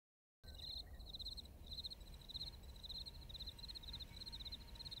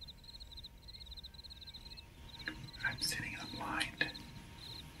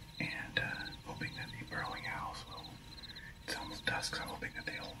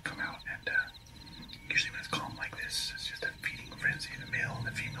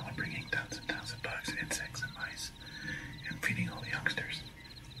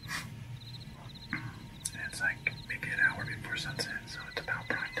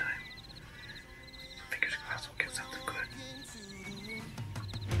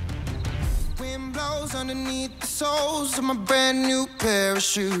Diamonds underneath the soles of my brand new pair of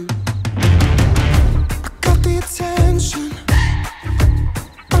shoes. I got the attention,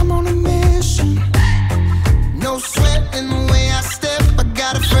 I'm on a mission. No sweat in the way I step, I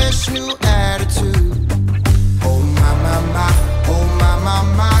got a fresh new attitude. Oh my, my, my, oh my, my,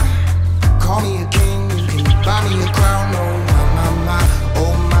 my. Call me a king, can you buy me a crown? Oh my, my, my,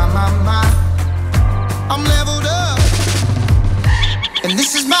 oh my, my, my. I'm leveled up, and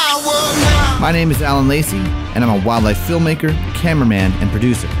this is my world now. My name is Alan Lacey, and I'm a wildlife filmmaker, cameraman, and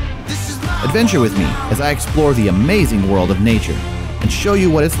producer. Adventure with me as I explore the amazing world of nature and show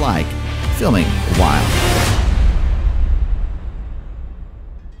you what it's like filming the wild.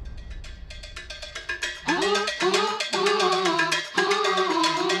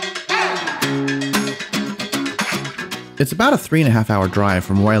 It's about a 3.5-hour drive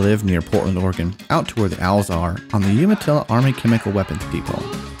from where I live near Portland, Oregon, out to where the owls are on the Umatilla Army Chemical Weapons Depot.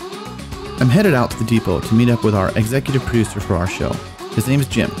 I'm headed out to the depot to meet up with our executive producer for our show. His name is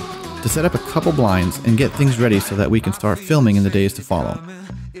Jim, to set up a couple blinds and get things ready so that we can start filming in the days to follow.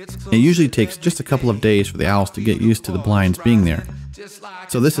 It usually takes just a couple of days for the owls to get used to the blinds being there,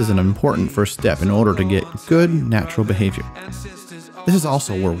 so this is an important first step in order to get good natural behavior. This is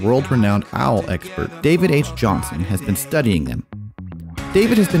also where world-renowned owl expert David H. Johnson has been studying them.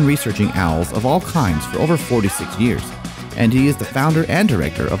 David has been researching owls of all kinds for over 46 years, and he is the founder and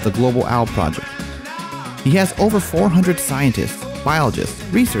director of the Global Owl Project. He has over 400 scientists, biologists,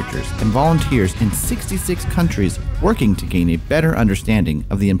 researchers, and volunteers in 66 countries working to gain a better understanding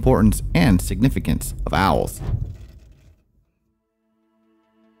of the importance and significance of owls.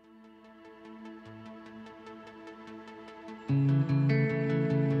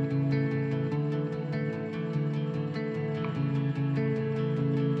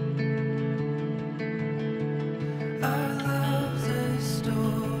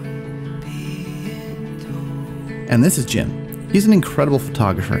 And this is Jim. He's an incredible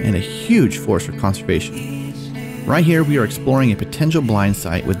photographer and a huge force for conservation. Right here, we are exploring a potential blind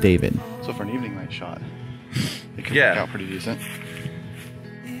site with David. So for an evening light shot, it could work out pretty decent.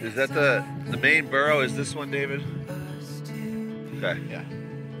 Is that the main burrow? Is this one, David? Okay. Yeah.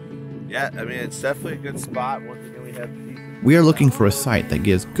 Yeah, I mean, it's definitely a good spot. Once again, we have We are looking for a site that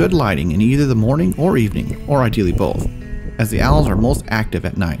gives good lighting in either the morning or evening, or ideally both, as the owls are most active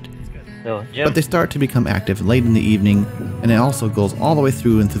at night. So, Jim. But they start to become active late in the evening, and it also goes all the way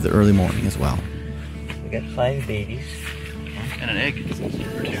through into the early morning as well. We got 5 babies. And an egg.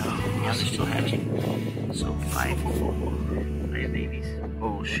 Yeah, they're still hatching. So 5 babies.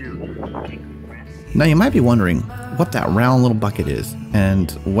 Oh shoot. Now you might be wondering what that round little bucket is,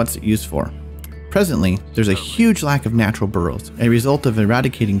 and what's it used for. Presently, there's a huge lack of natural burrows, a result of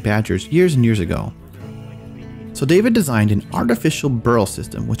eradicating badgers years and years ago. So David designed an artificial burrow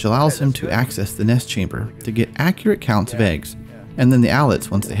system which allows him to access the nest chamber to get accurate counts of eggs, and then the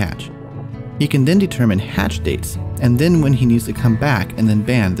owlets once they hatch. He can then determine hatch dates, and then when he needs to come back and then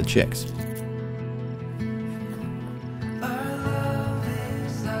band the chicks.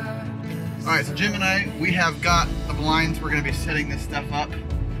 Alright, so Jim and I, we have got the blinds. We're going to be setting this stuff up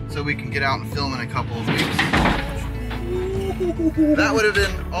so we can get out and film in a couple of weeks. That would have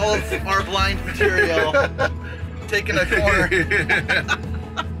been all of our blind material taking a corner.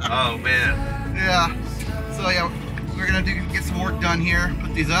 Oh man. Yeah. So yeah, we're gonna get some work done here,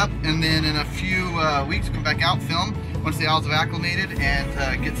 put these up, and then in a few weeks come back out, film once the owls have acclimated,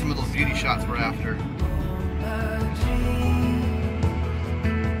 and get some of those beauty shots we're after.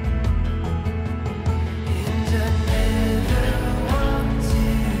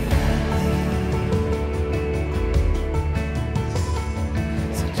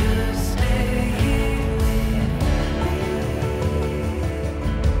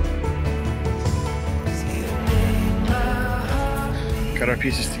 Got our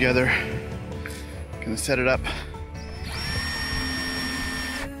pieces together. Gonna set it up.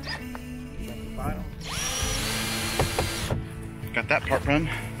 Got that part done.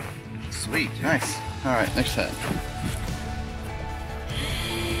 Sweet. Nice. All right, next set.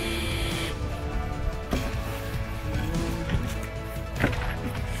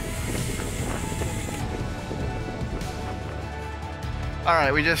 All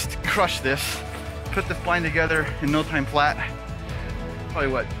right, we just crushed this. Put this blind together in no time flat. Probably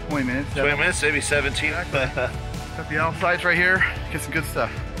what, 20 minutes? 20 minutes, maybe 17. Got the owl sights right here. Get some good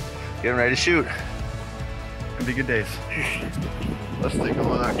stuff. Getting ready to shoot. Gonna be good days. Let's take a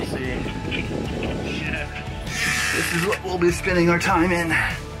look, see. This is what we'll be spending our time in.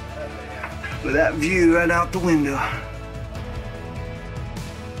 With that view right out the window.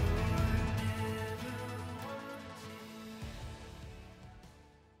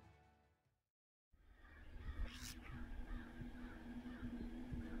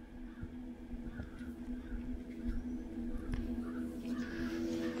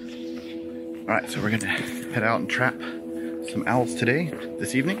 Alright, so we're gonna head out and trap some owls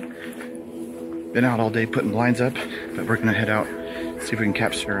this evening. Been out all day putting blinds up, but we're gonna head out, see if we can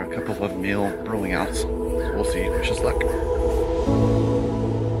capture a couple of male burrowing owls. So we'll see, wish us luck.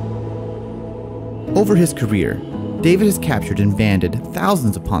 Over his career, David has captured and banded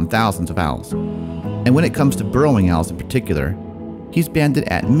thousands upon thousands of owls. And when it comes to burrowing owls in particular, he's banded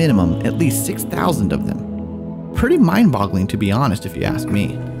at minimum at least 6,000 of them. Pretty mind-boggling, to be honest, if you ask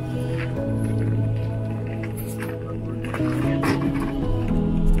me.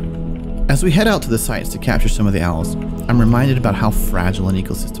 As we head out to the sites to capture some of the owls, I'm reminded about how fragile an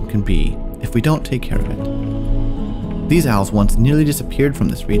ecosystem can be if we don't take care of it. These owls once nearly disappeared from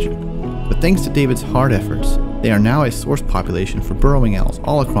this region, but thanks to David's hard efforts, they are now a source population for burrowing owls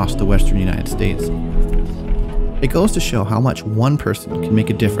all across the western United States. It goes to show how much one person can make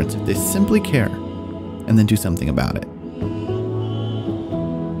a difference if they simply care and then do something about it.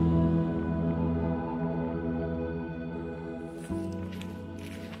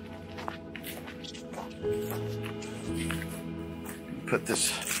 Put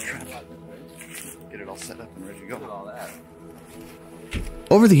this trap, get it all set up and ready to go.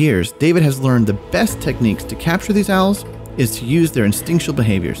 Over the years, David has learned the best techniques to capture these owls is to use their instinctual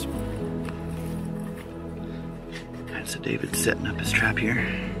behaviors. Alright, so David's setting up his trap here.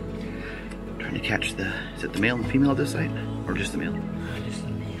 Trying to catch is it the male and female at this site? Or just the male? Just the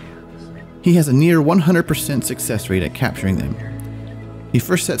male. He has a near 100% success rate at capturing them. He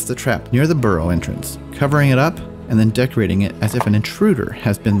first sets the trap near the burrow entrance, covering it up and then decorating it as if an intruder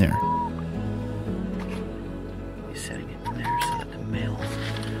has been there. He's setting it in there so that the male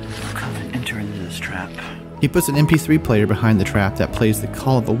will come and enter into this trap. He puts an MP3 player behind the trap that plays the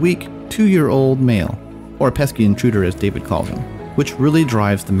call of a weak, 2-year-old male, or a pesky intruder as David calls him, which really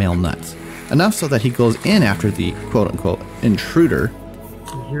drives the male nuts. Enough so that he goes in after the quote-unquote intruder.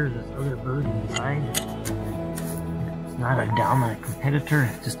 So here's this other bird inside. It's not a dominant competitor,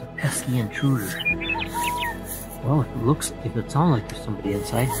 it's just a pesky intruder. Well, if it sounds like there's somebody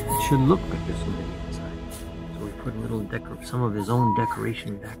inside, it should look like there's somebody inside. So we put a little some of his own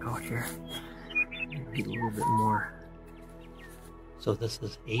decoration back out here. Get a little bit more. So this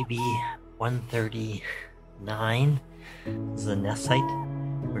is AB 139. This is a nest site.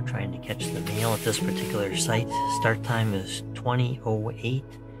 We're trying to catch the male at this particular site. Start time is 20:08.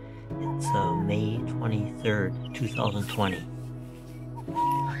 It's May 23rd, 2020.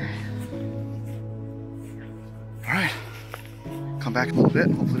 Alright, come back in a little bit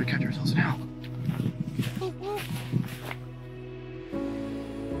and hopefully we catch ourselves an owl.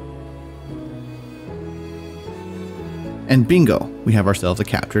 And bingo, we have ourselves a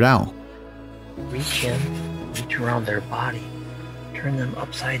captured owl. Reach in, reach around their body, turn them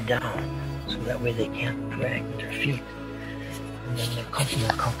upside down so that way they can't drag with their feet. And then they're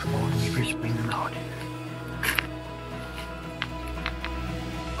comfortable and you just bring them out.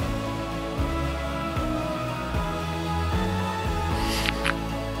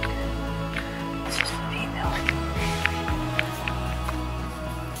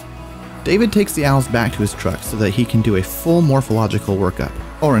 David takes the owls back to his truck so that he can do a full morphological workup,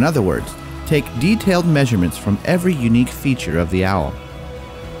 or in other words, take detailed measurements from every unique feature of the owl.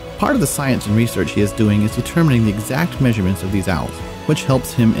 Part of the science and research he is doing is determining the exact measurements of these owls, which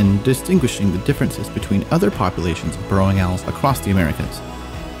helps him in distinguishing the differences between other populations of burrowing owls across the Americas.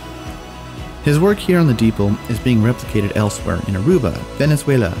 His work here on the depot is being replicated elsewhere in Aruba,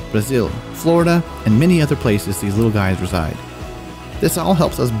 Venezuela, Brazil, Florida, and many other places these little guys reside. This all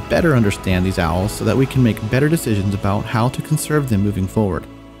helps us better understand these owls so that we can make better decisions about how to conserve them moving forward.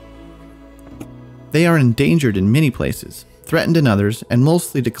 They are endangered in many places, threatened in others, and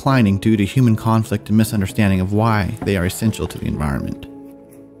mostly declining due to human conflict and misunderstanding of why they are essential to the environment.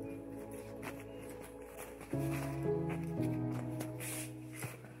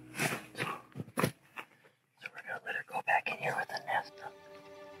 So we're gonna let her go back in here with the nest.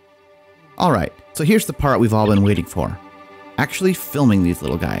 Alright, so here's the part we've all been waiting for. Actually filming these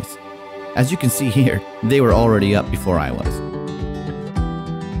little guys. As you can see here, they were already up before I was.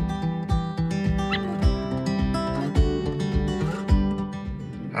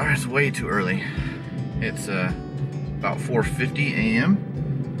 Alright, it's way too early. It's about 4:50 a.m.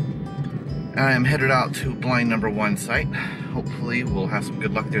 I am headed out to blind number 1 site. Hopefully we'll have some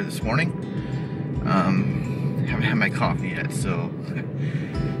good luck there this morning. Haven't had my coffee yet, so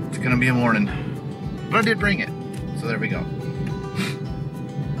it's gonna be a morning. But I did bring it, so there we go.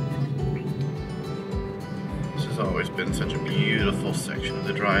 This has always been such a beautiful section of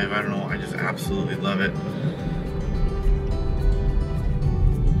the drive. I don't know, I just absolutely love it.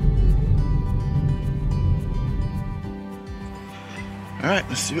 Alright,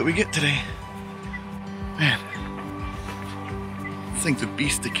 let's see what we get today. Man, this thing's a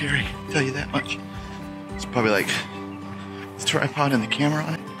beast to carry, I'll tell you that much. It's probably like this tripod and the camera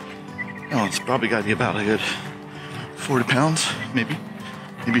on it. Oh, it's probably got to be about a good 40 pounds, maybe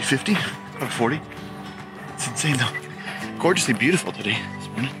 50, probably 40. It's insane though. Gorgeously beautiful today, this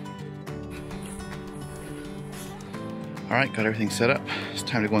morning. All right, got everything set up. It's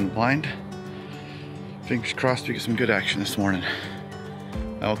time to go in the blind. Fingers crossed we get some good action this morning.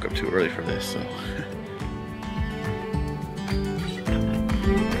 I woke up too early for this, so.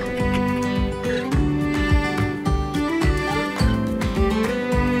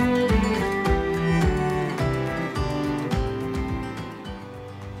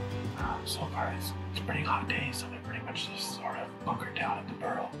 So far, it's a pretty hot day, so they're pretty much just sort of bunkered down at the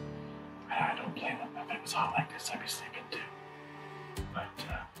burrow. And I don't blame them. If it was hot like this, I'd be sleeping too. But,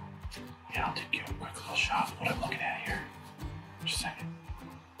 yeah, I'll take you a quick little shot of what I'm looking at here. Just a second.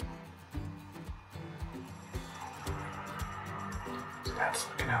 So that's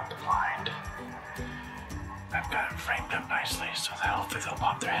looking out the blind. I've got it framed up nicely so that hopefully they'll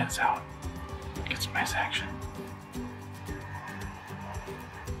pop their heads out. Get some nice action.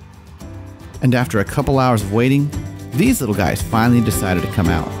 And after a couple hours of waiting, these little guys finally decided to come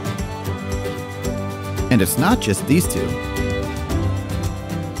out. And it's not just these two.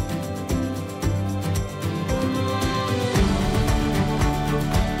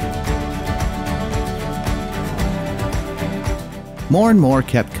 More and more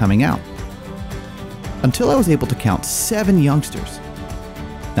kept coming out, until I was able to count 7 youngsters.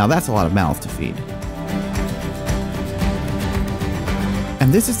 Now that's a lot of mouths to feed.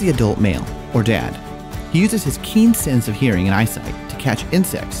 And this is the adult male, or dad. He uses his keen sense of hearing and eyesight to catch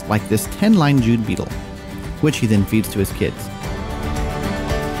insects like this 10-line Jude beetle, which he then feeds to his kids.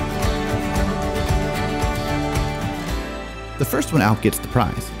 The first one out gets the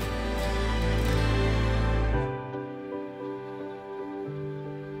prize.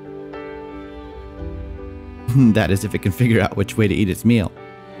 That is if it can figure out which way to eat its meal.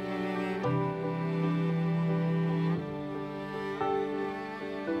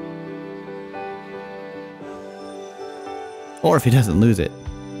 Or if he doesn't lose it.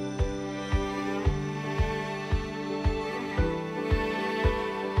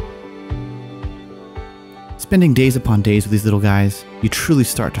 Spending days upon days with these little guys, you truly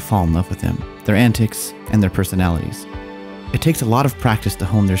start to fall in love with them, their antics, and their personalities. It takes a lot of practice to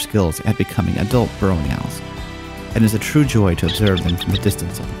hone their skills at becoming adult burrowing owls, and is a true joy to observe them from the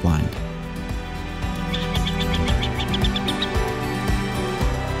distance of the blind.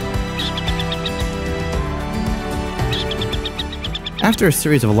 After a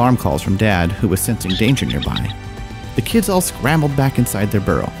series of alarm calls from Dad, who was sensing danger nearby, the kids all scrambled back inside their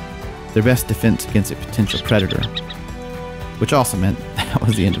burrow, their best defense against a potential predator, which also meant that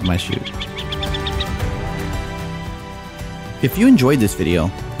was the end of my shoot. If you enjoyed this video,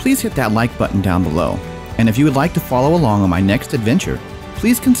 please hit that like button down below. And if you would like to follow along on my next adventure,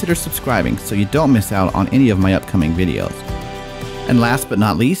 please consider subscribing so you don't miss out on any of my upcoming videos. And last but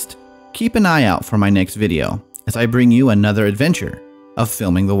not least, keep an eye out for my next video as I bring you another adventure of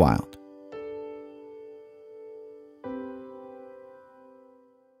filming the wild.